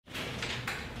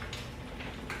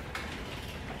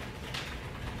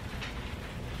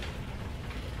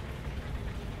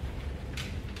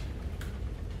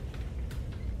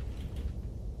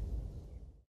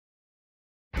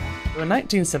In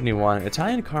 1971,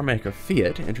 Italian carmaker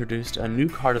Fiat introduced a new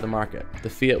car to the market, the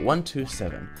Fiat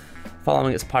 127.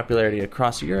 Following its popularity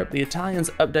across Europe, the Italians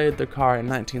updated their car in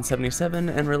 1977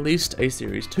 and released a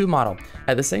Series 2 model.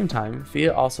 At the same time,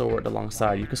 Fiat also worked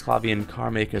alongside Yugoslavian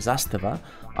carmaker Zastava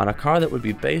on a car that would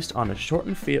be based on a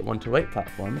shortened Fiat 128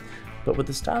 platform, but with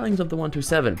the stylings of the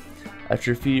 127.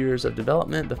 After a few years of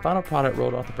development, the final product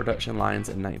rolled off the production lines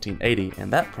in 1980,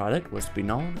 and that product was to be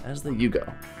known as the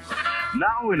Yugo.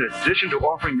 Now, in addition to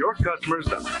offering your customers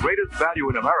the greatest value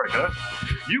in America,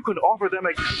 you can offer them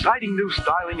exciting new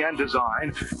styling and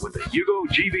design with the Yugo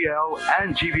GVL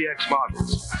and GVX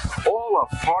models, all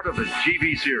a part of the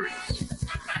GV series.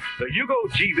 The Yugo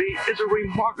GV is a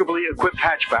remarkably equipped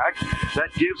hatchback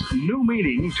that gives new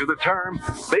meaning to the term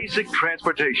basic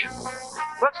transportation.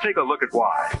 Let's take a look at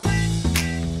why.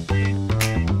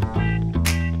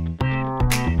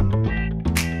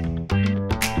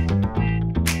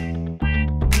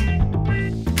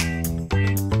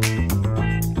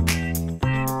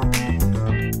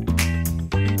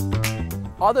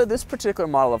 Although this particular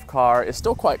model of car is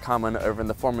still quite common over in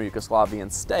the former Yugoslavian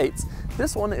states,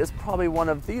 this one is probably one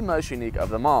of the most unique of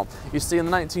them all. You see, in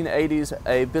the 1980s,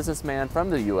 a businessman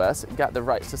from the US got the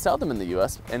rights to sell them in the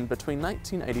US, and between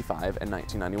 1985 and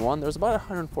 1991, there was about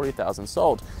 140,000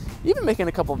 sold, even making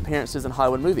a couple of appearances in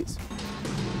Hollywood movies.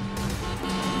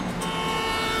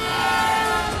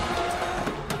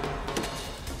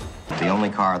 The only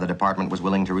car the department was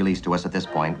willing to release to us at this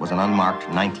point was an unmarked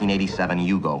 1987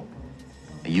 Yugo,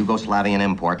 a Yugoslavian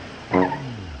import.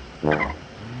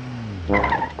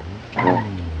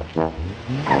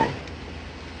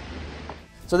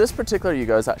 So this particular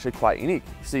Yugo is actually quite unique.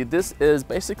 See, this is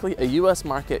basically a US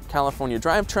market California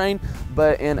drivetrain,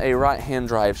 but in a right-hand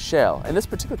drive shell. And this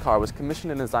particular car was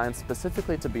commissioned and designed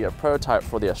specifically to be a prototype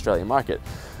for the Australian market.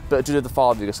 But due to the fall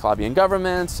of the Yugoslavian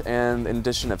government and in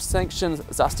addition of sanctions,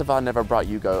 Zastava never brought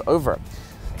Yugo over.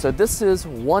 So this is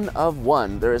one of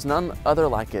one. There is none other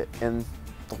like it in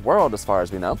the world as far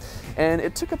as we know. And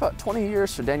it took about 20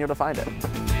 years for Daniel to find it.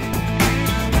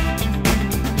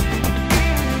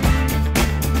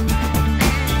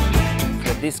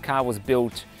 This car was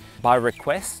built by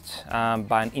request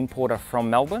by an importer from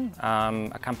Melbourne,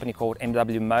 a company called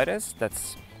MW Motors that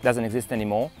doesn't exist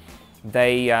anymore.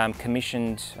 They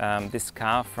commissioned this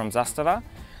car from Zastava.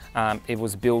 It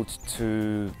was built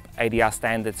to ADR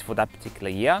standards for that particular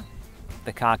year.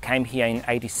 The car came here in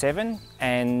 '87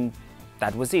 and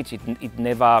that was it.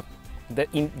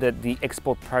 The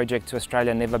export project to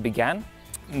Australia never began.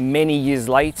 Many years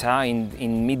later,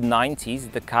 in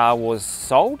mid-90s, the car was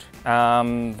sold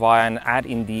via an ad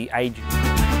in the Age.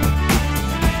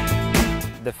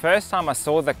 The first time I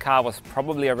saw the car was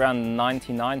probably around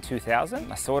 99,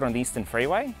 2000. I saw it on the Eastern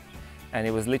Freeway and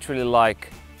it was literally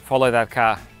like, follow that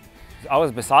car. I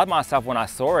was beside myself when I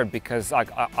saw it because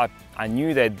I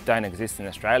knew they don't exist in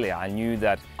Australia. I knew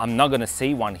that I'm not going to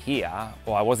see one here,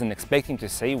 or I wasn't expecting to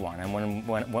see one. And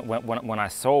when I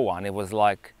saw one, it was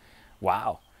like,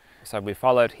 wow. So we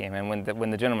followed him, and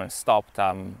when the gentleman stopped,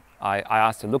 I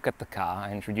asked to look at the car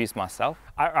and introduce myself.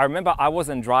 I remember I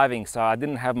wasn't driving, so I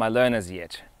didn't have my learners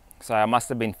yet. So I must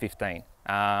have been 15.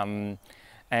 I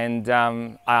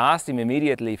asked him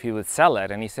immediately if he would sell it,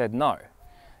 and he said no.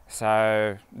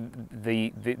 So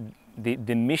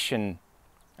the mission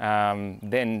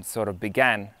then sort of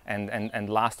began and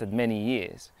lasted many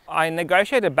years. I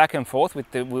negotiated back and forth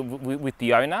with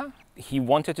the owner. He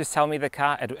wanted to sell me the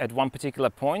car at one particular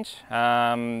point.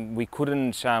 We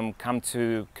couldn't come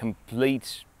to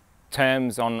complete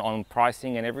terms on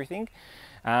pricing and everything.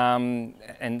 And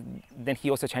then he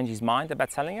also changed his mind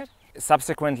about selling it.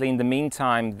 Subsequently, in the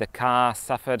meantime, the car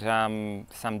suffered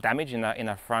some damage in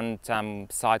a front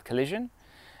side collision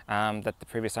that the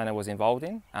previous owner was involved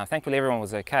in. Thankfully, everyone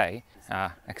was okay,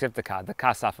 except the car. The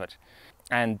car suffered.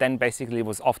 And then basically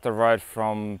was off the road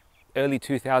from early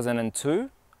 2002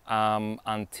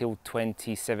 until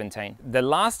 2017. The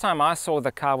last time I saw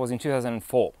the car was in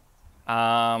 2004.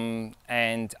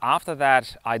 And after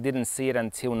that, I didn't see it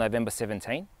until November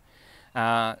 17.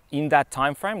 In that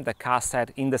time frame, the car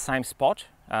sat in the same spot.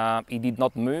 It did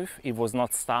not move, it was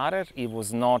not started, it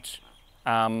was not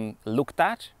looked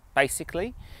at,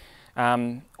 basically.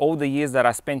 All the years that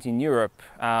I spent in Europe,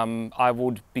 I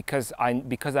would, because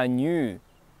I knew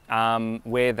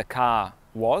where the car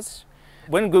was.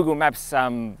 When Google Maps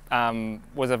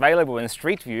was available in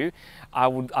Street View, I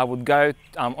would go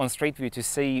on Street View to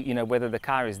see, whether the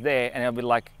car is there, and I'll be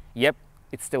like, yep,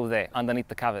 it's still there underneath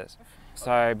the covers.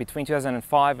 So between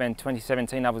 2005 and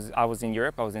 2017, I was in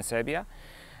Europe. I was in Serbia,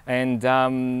 and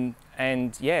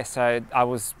And yeah, so I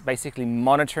was basically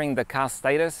monitoring the car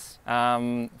status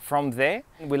from there.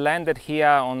 We landed here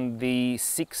on the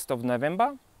 6th of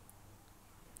November.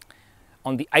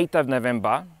 On the 8th of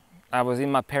November, I was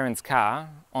in my parents' car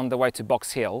on the way to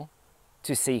Box Hill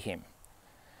to see him.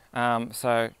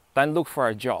 So don't look for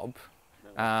a job.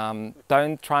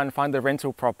 Don't try and find a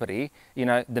rental property. You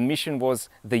know, the mission was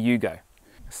the Yugo.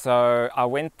 So I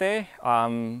went there,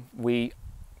 we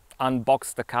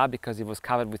unboxed the car because it was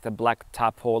covered with a black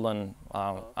tarpaulin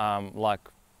like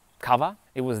cover.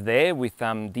 It was there with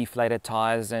deflated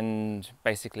tires and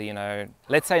basically, you know,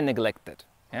 let's say neglected.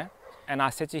 Yeah. And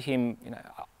I said to him, you know,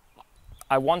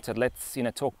 I want it, let's, you know,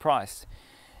 talk price.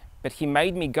 But he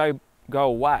made me go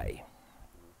away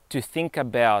to think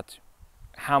about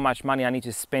how much money I need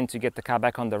to spend to get the car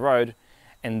back on the road,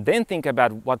 and then think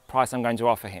about what price I'm going to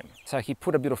offer him. So he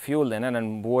put a bit of fuel in it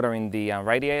and water in the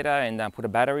radiator and put a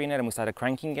battery in it, and we started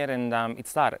cranking it, and it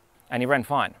started. And it ran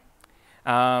fine.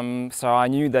 So I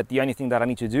knew that the only thing that I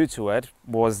need to do to it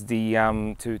was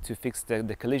to fix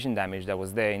the collision damage that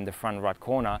was there in the front right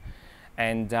corner.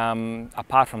 And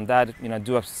apart from that, you know,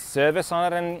 do a service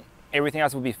on it, and everything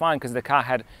else would be fine because the car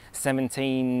had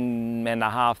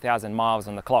 17,500 miles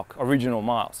on the clock, original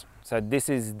miles. So this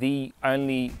is the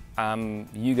only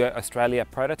Yugo Australia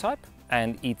prototype,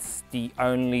 and it's the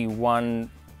only one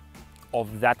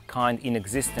of that kind in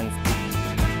existence.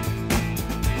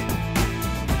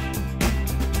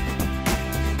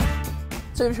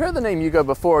 So if you've heard the name Yugo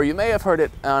before, you may have heard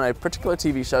it on a particular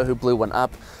TV show who blew one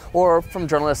up, or from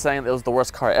journalists saying it was the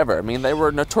worst car ever. I mean, they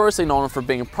were notoriously known for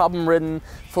being problem-ridden,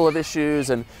 full of issues,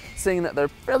 and seeing that they're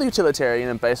fairly utilitarian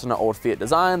and based on an old Fiat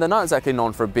design, they're not exactly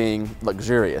known for being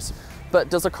luxurious. But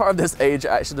does a car of this age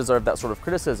actually deserve that sort of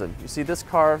criticism? You see, this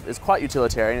car is quite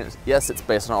utilitarian. Yes, it's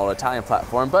based on an old Italian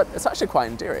platform, but it's actually quite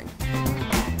endearing.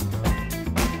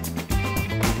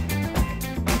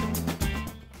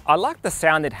 I like the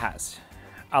sound it has.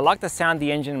 I like the sound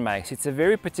the engine makes. It's a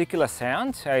very particular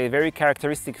sound, a very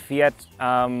characteristic Fiat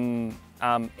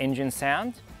engine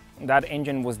sound. That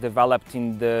engine was developed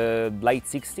in the late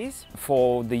 60s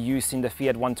for the use in the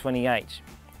Fiat 128.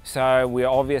 So we're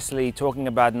obviously talking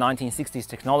about 1960s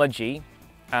technology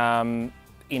in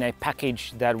a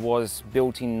package that was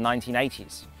built in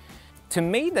 1980s. To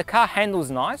me, the car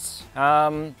handles nice.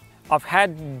 I've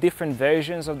had different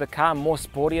versions of the car, more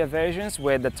sportier versions,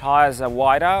 where the tires are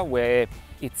wider, where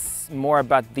it's more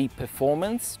about the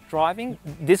performance driving.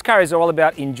 This car is all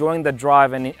about enjoying the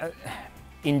drive and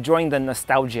enjoying the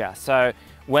nostalgia. So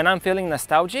when I'm feeling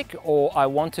nostalgic, or I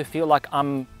want to feel like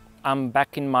I'm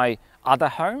back in my other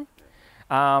home,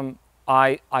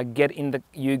 I get in the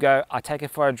Yugo, I take it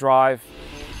for a drive.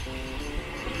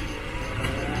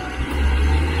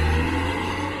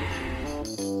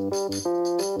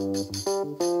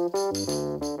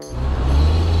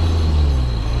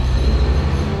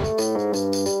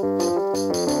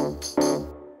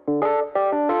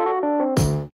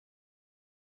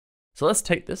 So let's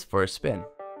take this for a spin.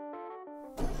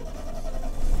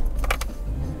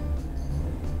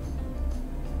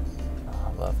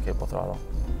 I love cable throttle.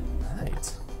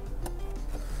 Right.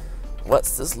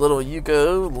 What's this little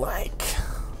Yugo like?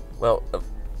 Well,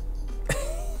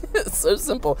 it's so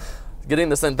simple. Getting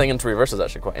the same thing into reverse is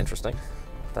actually quite interesting.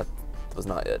 That was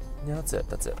not it. Yeah, that's it,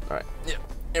 that's it. All right, yeah,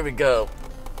 here we go.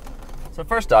 So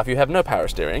first off, you have no power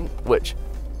steering, which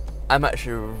I'm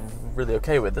actually really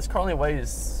okay with. This car only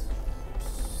weighs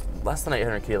less than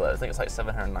 800 kilos. I think it's like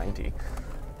 790.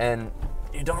 And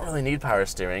you don't really need power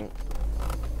steering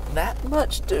that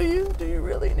much, do you? Do you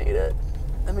really need it?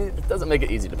 I mean, it doesn't make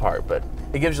it easy to park, but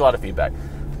it gives you a lot of feedback.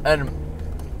 And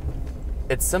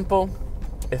it's simple,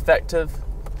 effective,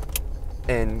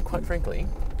 and quite frankly,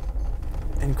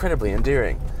 incredibly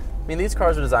endearing. I mean, these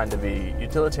cars are designed to be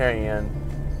utilitarian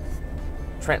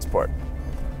transport.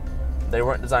 They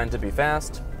weren't designed to be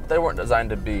fast. They weren't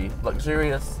designed to be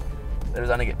luxurious. They're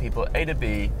designed to get people A to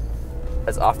B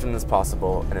as often as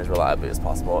possible and as reliably as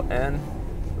possible. And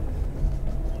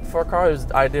for a car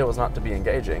whose idea was not to be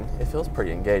engaging, it feels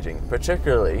pretty engaging,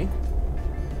 particularly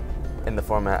in the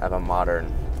format of a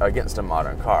modern, or against a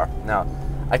modern car. Now,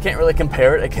 I can't really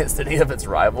compare it against any of its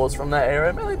rivals from that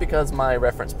era, mainly because my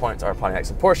reference points are Pontiacs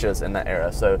and Porsches in that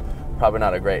era, so probably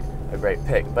not a great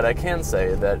pick. But I can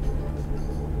say that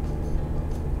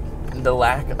the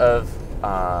lack of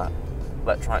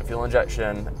electronic fuel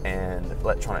injection and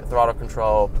electronic throttle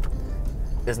control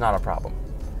is not a problem.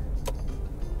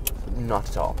 Not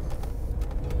at all.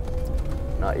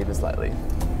 Not even slightly.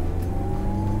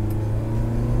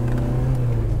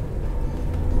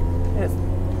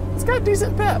 It's got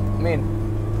decent pep. I mean,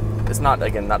 it's not,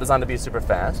 again, not designed to be super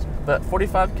fast, but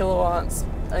 45 kilowatts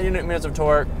 80 Newton meters of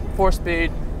torque,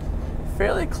 4-speed,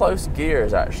 fairly close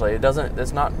gears actually.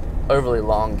 It's not overly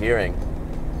long gearing.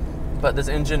 But this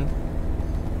engine,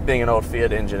 being an old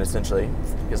Fiat engine essentially,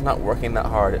 is not working that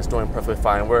hard. It's doing perfectly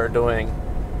fine. We're doing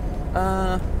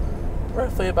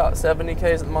roughly about 70 Ks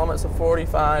at the moment, so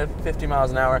 45, 50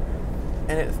 miles an hour,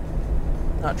 and it's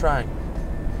not trying.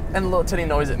 And the little tinny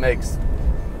noise it makes,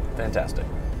 fantastic.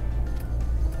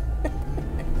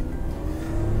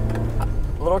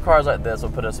 Little cars like this will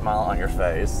put a smile on your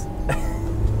face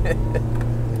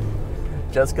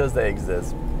just because they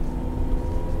exist.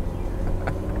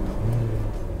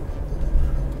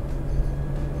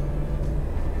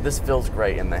 This feels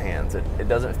great in the hands. It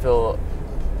doesn't feel,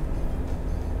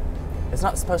 it's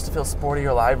not supposed to feel sporty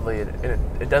or lively.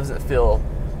 It doesn't feel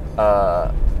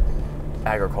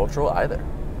agricultural either,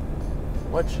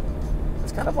 which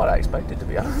is kind of what I expected, to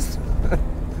be honest.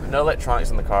 No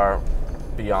electronics in the car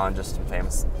beyond just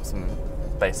some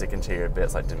basic interior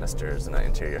bits like demisters and an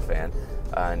interior fan,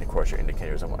 and of course your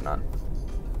indicators and whatnot.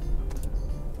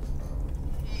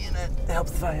 And it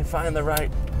helps if I find the right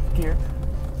gear.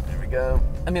 There we go.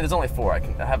 I mean, there's only 4.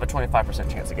 I have a 25%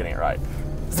 chance of getting it right.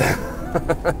 So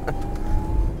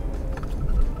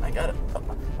I got it. Oh,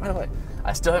 by the way,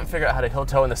 I still haven't figured out how to heel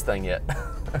toe in this thing yet.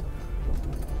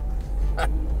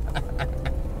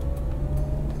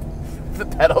 The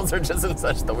pedals are just in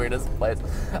such the weirdest place.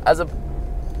 As a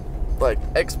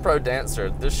ex-pro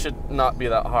dancer, this should not be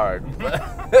that hard, but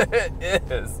it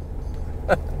is.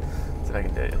 Let's see if I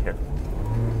can do it here.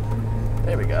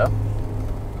 There we go.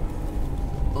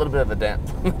 A little bit of a dent.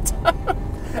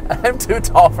 I'm too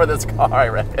tall for this car, I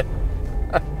reckon.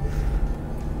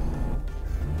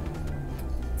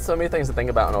 So many things to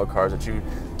think about in old cars that you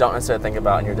don't necessarily think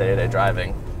about in your day-to-day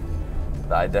driving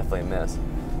that I definitely miss.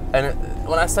 And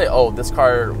when I say old, this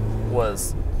car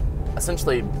was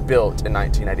essentially built in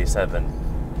 1987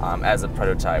 as a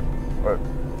prototype, or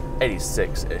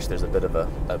 86-ish. There's a bit of a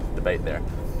debate there.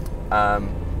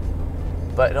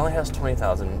 But it only has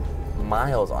 20,000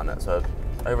 miles on it, so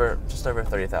just over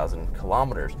 30,000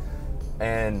 kilometers.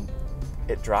 And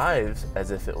it drives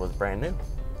as if it was brand new.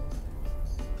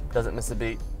 Doesn't miss a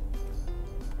beat.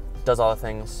 Does all the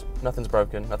things. Nothing's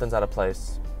broken. Nothing's out of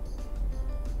place.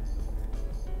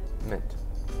 Mint.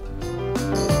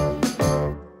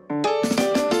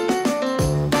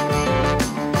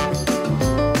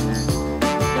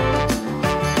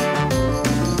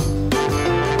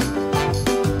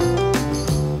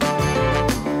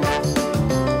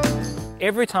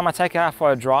 Every time I take it out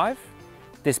for a drive,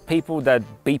 there's people that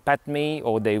beep at me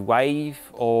or they wave,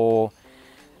 or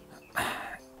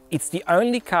it's the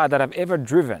only car that I've ever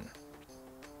driven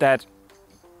that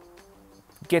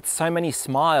gets so many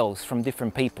smiles from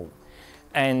different people,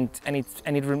 and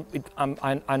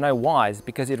I know why. It's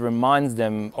because it reminds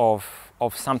them of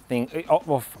something,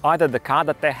 of either the car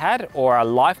that they had, or a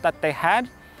life that they had,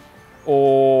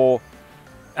 or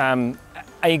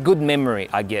a good memory,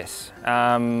 I guess.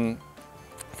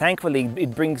 Thankfully,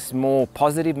 it brings more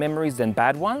positive memories than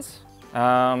bad ones.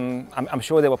 I'm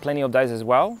sure there were plenty of those as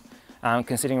well,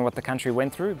 considering what the country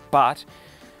went through, but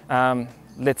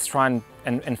let's try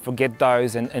and forget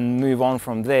those and move on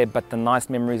from there. But the nice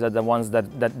memories are the ones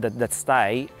that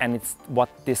stay, and it's what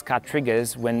this car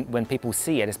triggers when people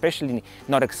see it, especially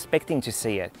not expecting to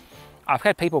see it. I've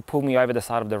had people pull me over the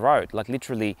side of the road, like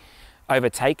literally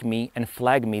overtake me and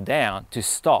flag me down to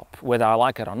stop, whether I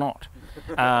like it or not,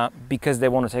 because they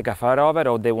want to take a photo of it,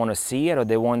 or they want to see it, or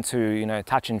they want to, you know,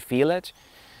 touch and feel it.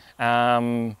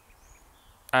 There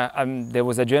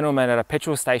was a gentleman at a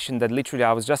petrol station that literally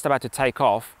I was just about to take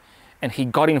off, and he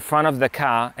got in front of the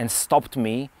car and stopped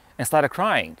me and started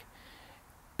crying.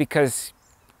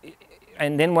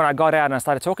 And then when I got out and I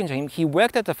started talking to him, he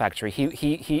worked at the factory.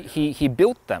 He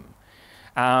built them.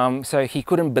 So he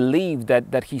couldn't believe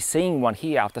that he's seeing one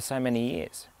here after so many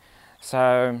years.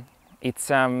 So it's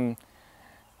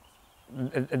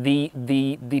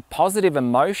the positive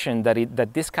emotion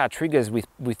that this car triggers with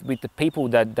the people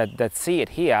that see it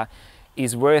here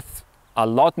is worth a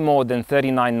lot more than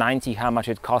 $39.90, how much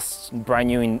it costs brand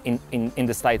new in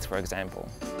the States, for example.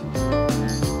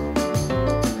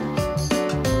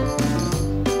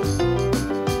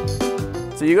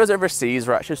 So Yugos overseas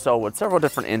were actually sold with several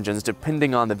different engines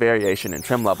depending on the variation and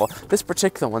trim level. This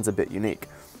particular one's a bit unique.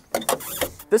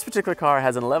 This particular car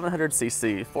has an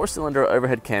 1100cc 4-cylinder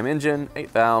overhead cam engine, 8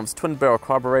 valves, twin barrel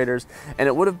carburetors, and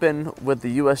it would have been with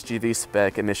the USGV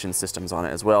spec emission systems on it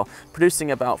as well, producing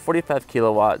about 45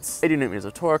 kilowatts, 80 newton meters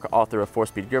of torque, all through a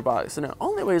 4-speed gearbox, and it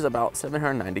only weighs about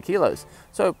 790 kilos.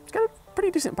 So it's got a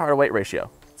pretty decent power to weight ratio.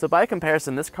 So by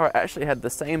comparison, this car actually had the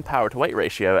same power to weight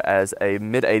ratio as a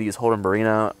mid-80s Holden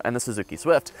Barina and the Suzuki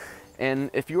Swift.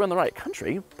 And if you were in the right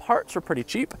country, parts were pretty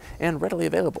cheap and readily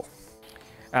available.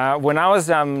 When I was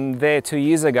there 2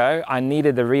 years ago, I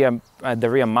needed the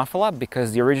rear muffler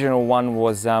because the original one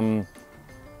was,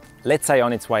 let's say,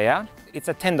 on its way out. It's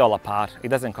a $10 part, it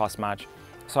doesn't cost much.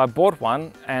 So I bought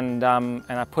one and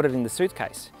I put it in the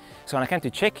suitcase. So when I came to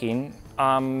check in,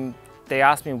 they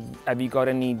asked me, have you got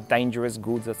any dangerous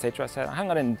goods, etc. I said, I haven't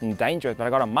got anything dangerous, but I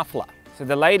got a muffler. So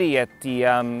the lady at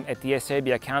the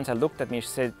Serbia counter looked at me and she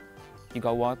said, you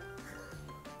got what?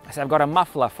 I said, I've got a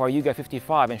muffler for a Yugo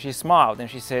 55, and she smiled and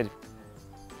she said,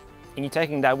 and you're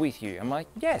taking that with you? I'm like,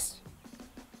 yes.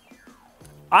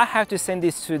 I have to send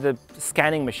this to the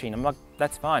scanning machine. I'm like,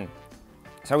 that's fine.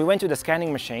 So we went to the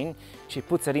scanning machine, she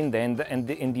puts it in there,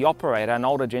 and the operator, an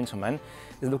older gentleman,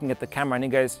 is looking at the camera and he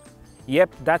goes,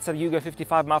 yep, that's a Yugo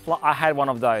 55 muffler, I had one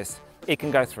of those, it can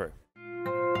go through.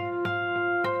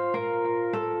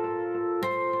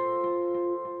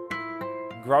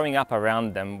 Growing up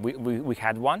around them, we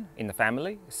had one in the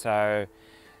family, so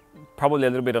probably a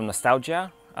little bit of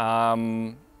nostalgia.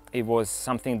 It was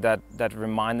something that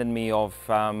reminded me of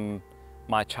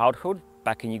my childhood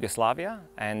back in Yugoslavia,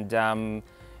 and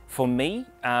for me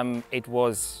it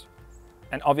was,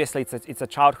 and obviously it's a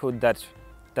childhood that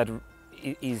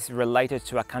is related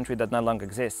to a country that no longer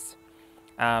exists.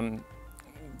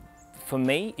 For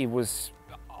me it was,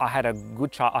 I had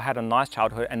a nice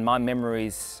childhood, and my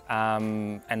memories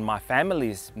and my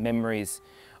family's memories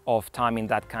of time in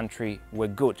that country were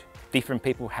good. Different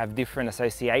people have different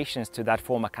associations to that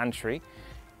former country,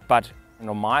 but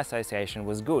my association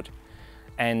was good.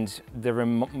 And the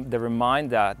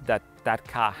reminder that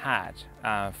car had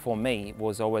for me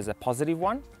was always a positive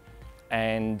one.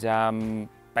 And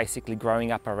basically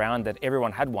growing up around it,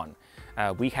 everyone had one.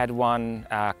 We had one,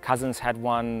 cousins had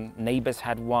one, neighbors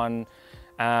had one.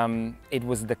 It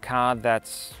was the car that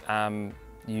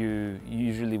you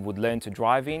usually would learn to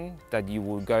drive in, that you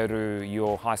would go to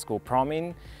your high school prom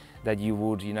in, that you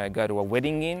would, go to a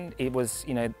wedding in. It was,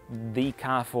 the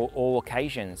car for all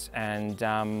occasions, and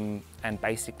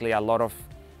basically a lot of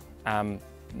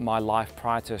my life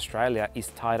prior to Australia is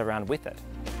tied around with it.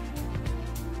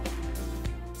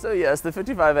 So yes, the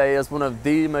 55A is one of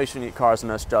the most unique cars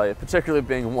in Australia, particularly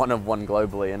being one of one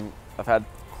globally, and I've had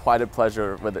quite a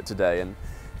pleasure with it today. And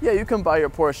yeah, you can buy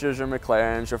your Porsches, your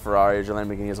McLarens, your Ferraris, your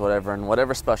Lamborghinis, whatever, and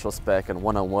whatever special spec and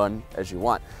one-on-one as you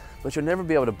want, but you'll never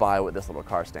be able to buy what this little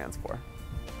car stands for.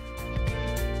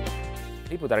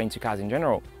 People that are into cars in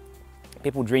general,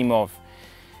 people dream of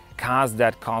cars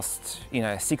that cost,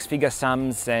 six-figure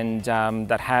sums and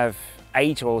that have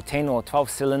 8 or 10 or 12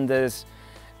 cylinders.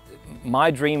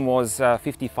 My dream was a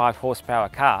 55 horsepower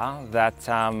car that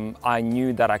I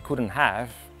knew that I couldn't have,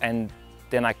 and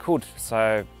then I could.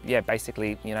 So yeah,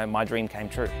 basically, my dream came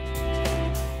true.